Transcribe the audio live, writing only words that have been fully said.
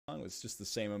know. It's just the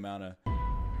same amount of...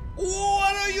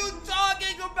 What are you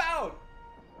talking about?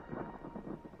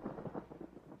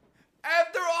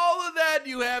 After all of that,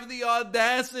 you have the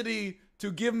audacity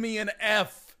to give me an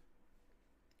F.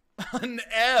 An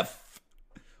F.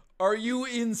 Are you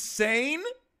insane?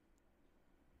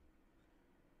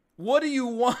 What do you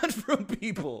want from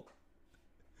people?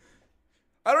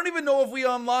 I don't even know if we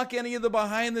unlock any of the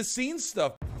behind the scenes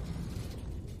stuff.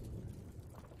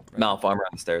 Malf, I'm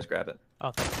around the stairs, grab it.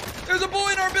 Oh, there's a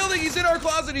boy in our building. He's in our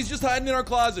closet. He's just hiding in our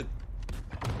closet.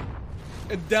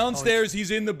 And downstairs, he's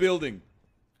in the building.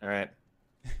 All right.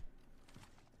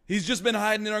 He's just been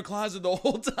hiding in our closet the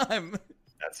whole time.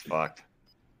 That's fucked.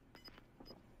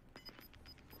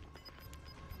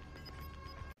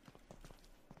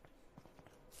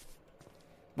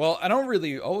 Well, I don't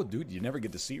really... Oh, dude, you never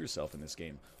get to see yourself in this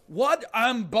game. What?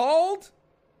 I'm bald?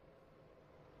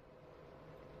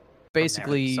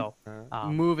 Basically,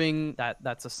 moving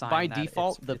that's a sign by that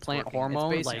the plant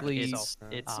hormone basically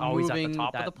it's always at the moving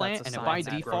top of the plant, and and by by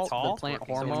default the plant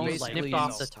hormone is snipped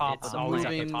off the top. It's always at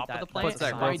the moving top of the plant. puts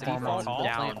that By growth hormone default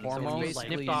down. the plant hormone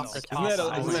snipped off the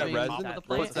top. Isn't that resin?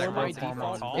 It's that growth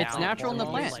hormone. It's natural in the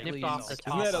plant. Snipped off the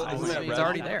top. Isn't that It's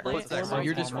already there. So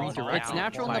You're just redirecting. It's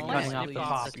natural in the plant.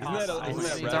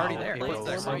 It's already there.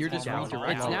 So you're just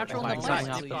redirecting. It's natural in the plant.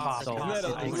 So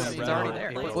it's already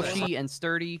there. Bushy and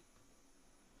sturdy.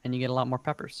 And you get a lot more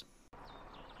peppers.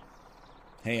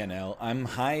 Hey, NL. I'm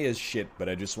high as shit, but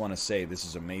I just want to say this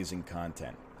is amazing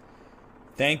content.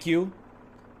 Thank you.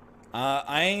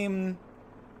 I'm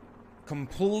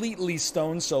completely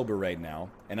stone sober right now,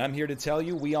 and I'm here to tell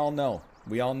you we all know.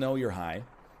 We all know you're high,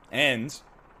 and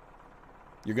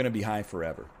you're going to be high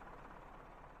forever.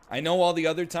 I know all the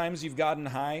other times you've gotten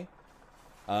high,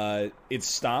 it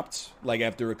stopped, like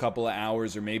after a couple of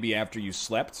hours or maybe after you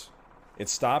slept. It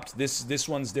stopped. This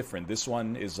one's different. This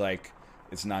one is like,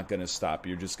 it's not going to stop.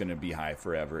 You're just going to be high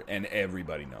forever, and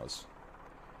everybody knows.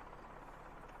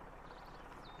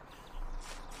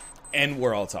 And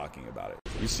we're all talking about it.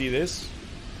 You see this?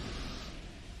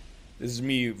 This is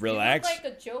me relaxed. You look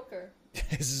like a Joker.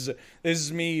 This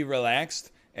is me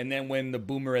relaxed, and then when the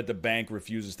boomer at the bank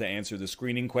refuses to answer the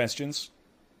screening questions.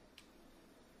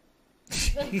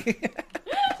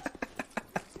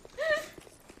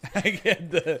 I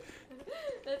get the...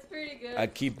 That's pretty good. I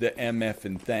keep the MF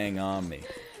and thing on me.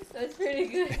 That's pretty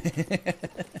good.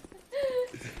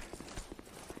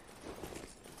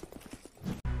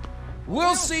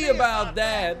 We'll see about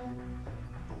that.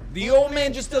 The old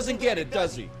man just doesn't get it,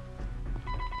 does he?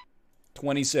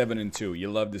 27-2.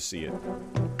 You love to see it.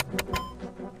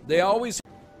 They always...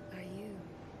 Are you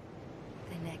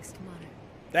the next monarch?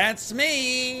 That's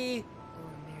me! Or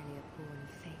merely a pawn of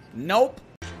fate? Nope.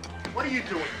 What are you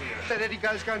doing here? That Eddie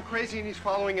guy's gone crazy and he's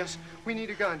following us. We need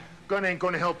a gun. Gun ain't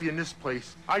gonna help you in this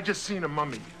place. I just seen a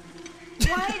mummy.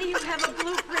 Why do you have a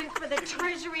blueprint for the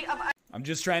treasury of... I'm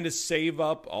just trying to save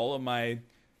up all of my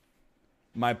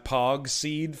POG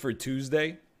seed for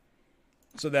Tuesday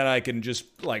so that I can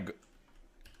just, like,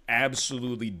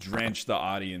 absolutely drench the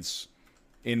audience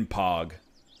in POG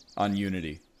on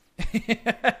Unity.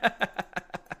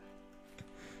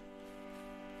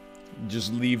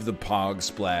 Just leave the POG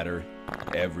splatter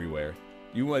everywhere.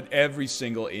 You want every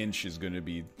single inch is going to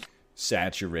be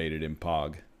saturated in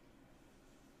POG.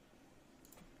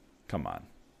 Come on.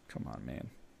 Come on, man.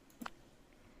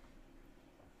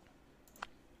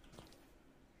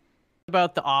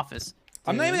 About The Office.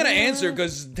 I'm not even going to answer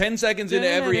because 10 seconds into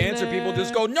every answer, people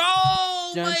just go, no!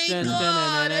 My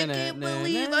God, I can't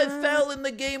believe I fell in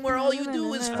the game where all you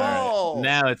do is fall. Right.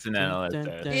 Now it's an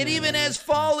NLSS. It even has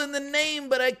fall in the name,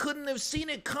 but I couldn't have seen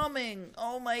it coming.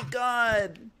 Oh my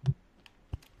God.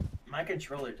 My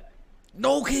controller died.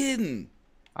 No kidding.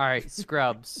 All right,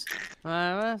 Scrubs.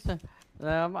 I'm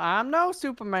no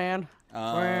Superman.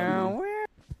 That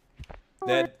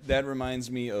reminds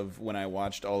me of when I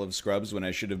watched all of Scrubs when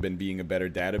I should have been being a better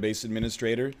database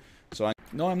administrator. So I'm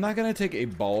not gonna take a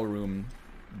ballroom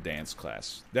dance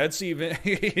class. That's even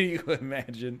you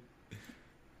imagine.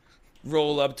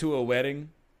 Roll up to a wedding,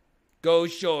 go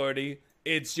shorty,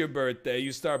 it's your birthday.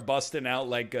 You start busting out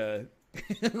like a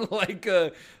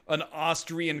an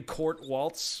Austrian court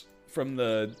waltz from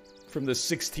the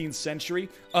 16th century.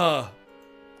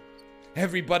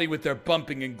 Everybody with their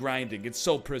bumping and grinding. It's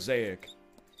so prosaic.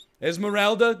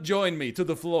 Esmeralda, join me to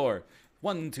the floor.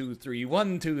 1, 2, 3.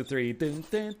 1, 2, 3. Dun,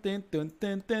 dun, dun, dun,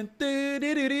 dun, dun, do,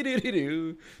 do, do, do,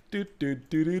 do, do, do,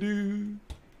 do, do.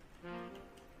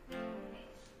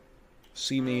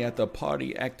 See me at the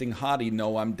party acting hottie.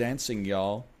 No, I'm dancing,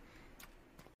 y'all.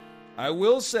 I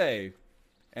will say,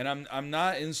 and I'm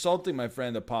not insulting my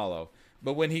friend Apollo,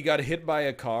 but when he got hit by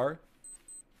a car,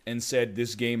 and said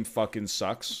this game fucking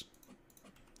sucks,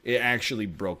 it actually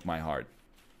broke my heart.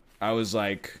 I was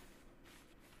like,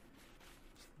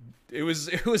 it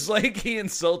was like he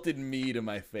insulted me to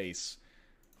my face.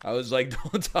 I was like,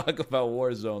 don't talk about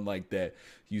Warzone like that,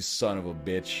 you son of a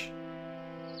bitch.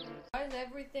 Why is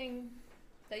everything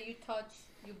that you touch,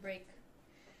 you break?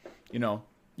 You know,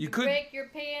 you could break your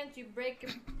pants, you break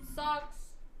your socks,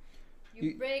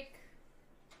 you break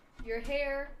your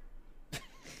hair.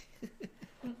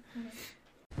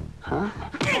 Huh?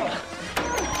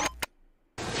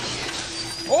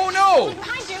 Oh no!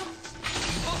 Behind you.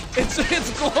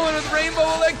 It's glowing with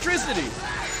rainbow electricity.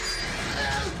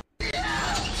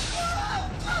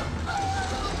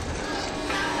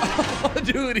 Oh,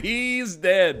 dude, he's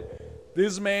dead.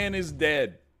 This man is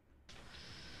dead.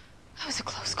 That was a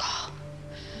close call.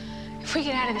 If we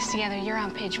get out of this together, you're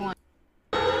on page 1.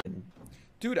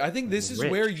 Dude, I think this is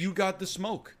where you got the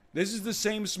smoke. This is the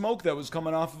same smoke that was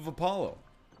coming off of Apollo.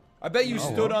 I bet you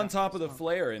stood on top of the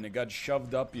flare and it got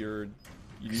shoved up your...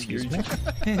 Excuse me?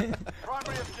 You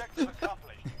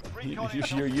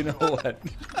know what?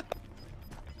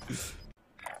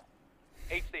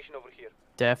 Aid station over here.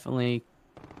 Definitely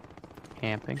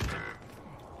camping.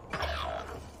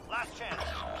 Last chance.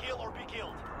 Kill or be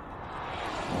killed.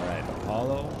 Alright,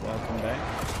 Apollo, welcome back.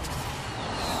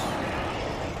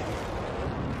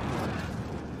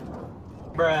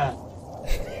 Bruh.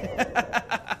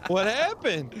 What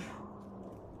happened?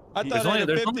 I thought I had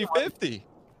a 50-50.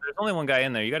 There's only one guy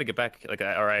in there. You got to get back. Like,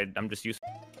 all right, I'm just used.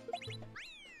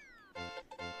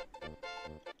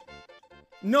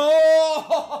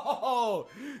 No!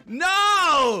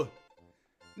 No!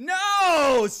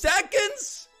 No!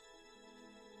 Seconds?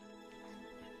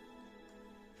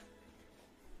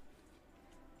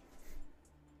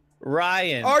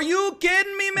 Ryan. Are you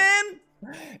kidding me, man?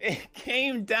 It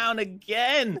came down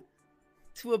again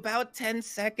to about 10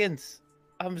 seconds.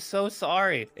 I'm so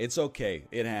sorry. It's okay.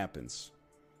 It happens.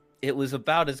 It was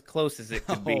about as close as it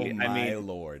could be. Oh my I mean,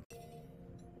 lord.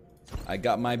 I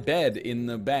got my bed in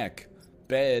the back.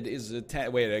 Bed is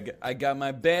attached. Wait, I got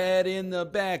my bed in the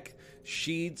back.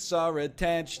 Sheets are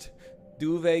attached.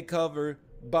 Duvet cover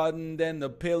buttoned and the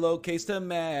pillowcase to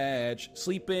match.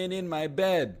 Sleeping in my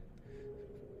bed.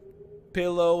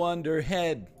 Pillow under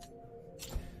head.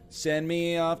 Send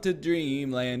me off to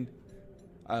dreamland.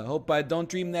 I hope I don't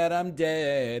dream that I'm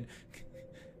dead.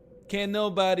 Can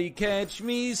nobody catch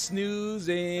me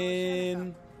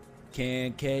snoozing?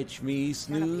 Can't catch me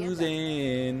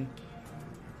snoozing.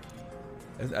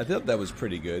 I thought that was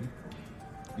pretty good.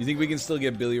 You think we can still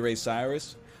get Billy Ray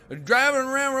Cyrus? Driving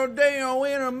around Rodeo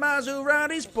in a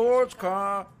Maserati sports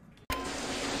car.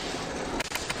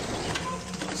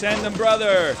 Send them,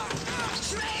 brother.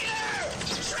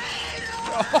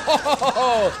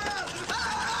 Oh!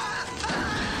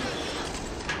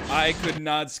 I could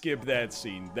not skip that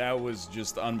scene. That was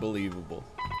just unbelievable.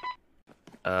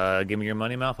 give me your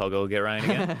money, mouth. I'll go get Ryan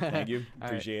again. Thank you.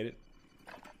 Appreciate it.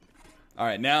 All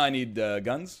right, now I need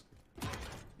guns.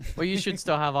 Well, you should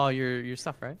still have all your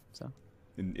stuff, right? So.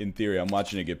 In theory, I'm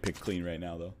watching it get picked clean right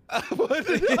now, though.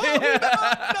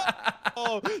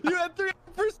 Oh, you had 3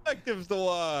 perspectives to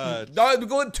watch.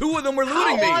 No, 2 of them were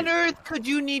looting me. How on earth could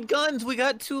you need guns? We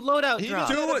got 2 loadout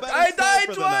drops. I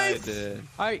died twice.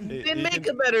 All right, then make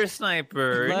a better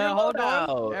sniper. Hold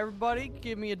on, everybody,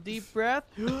 give me a deep breath.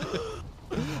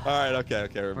 All right, okay,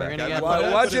 we're back.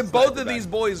 Watching both of these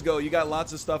boys go. You got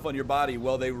lots of stuff on your body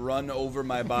while they run over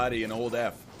my body and hold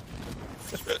F.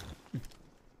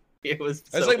 It was.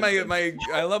 It's like my.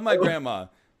 I love my grandma.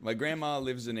 My grandma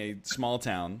lives in a small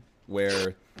town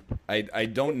where I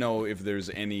don't know if there's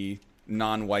any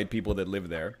non-white people that live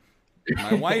there.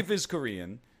 My wife is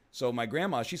Korean, so my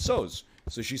grandma, she sews.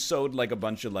 So she sewed like a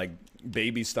bunch of like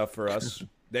baby stuff for us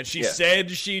that she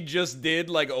said she just did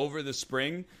like over the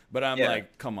spring. But I'm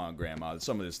like, come on, grandma.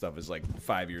 Some of this stuff is like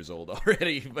 5 years old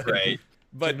already. But,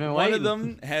 but one of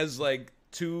them has like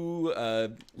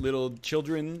 2 little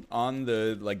children on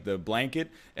the the blanket,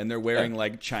 and they're wearing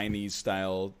like Chinese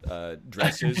style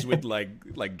dresses with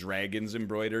like dragons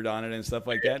embroidered on it and stuff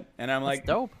like that. And I'm like,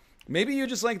 dope. Maybe you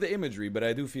just like the imagery, but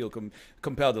I do feel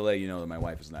compelled to let you know that my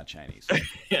wife is not Chinese.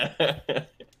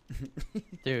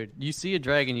 Dude, you see a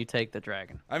dragon, you take the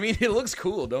dragon. I mean, it looks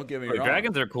cool. Don't get me wrong.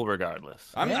 Dragons are cool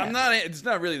regardless. I'm not. It's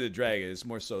not really the dragon. It's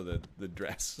more so the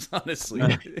dress, honestly.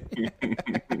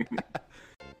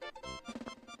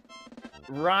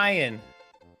 Ryan,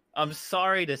 I'm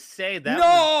sorry to say that.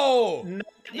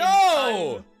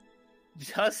 No!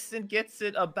 Justin gets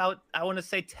it about, I want to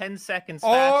say 10 seconds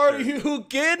Are faster. you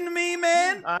kidding me,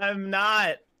 man? I'm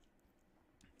not.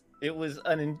 It was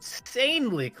an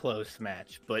insanely close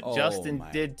match, but Justin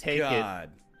did take it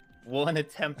one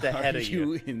attempt ahead of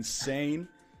you. Are you insane?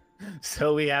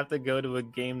 So we have to go to a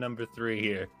game number 3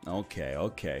 here. Okay,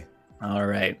 okay. All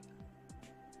right.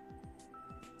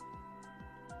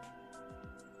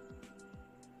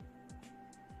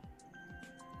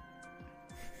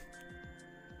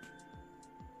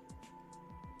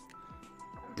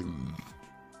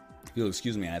 If you'll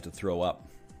excuse me, I have to throw up.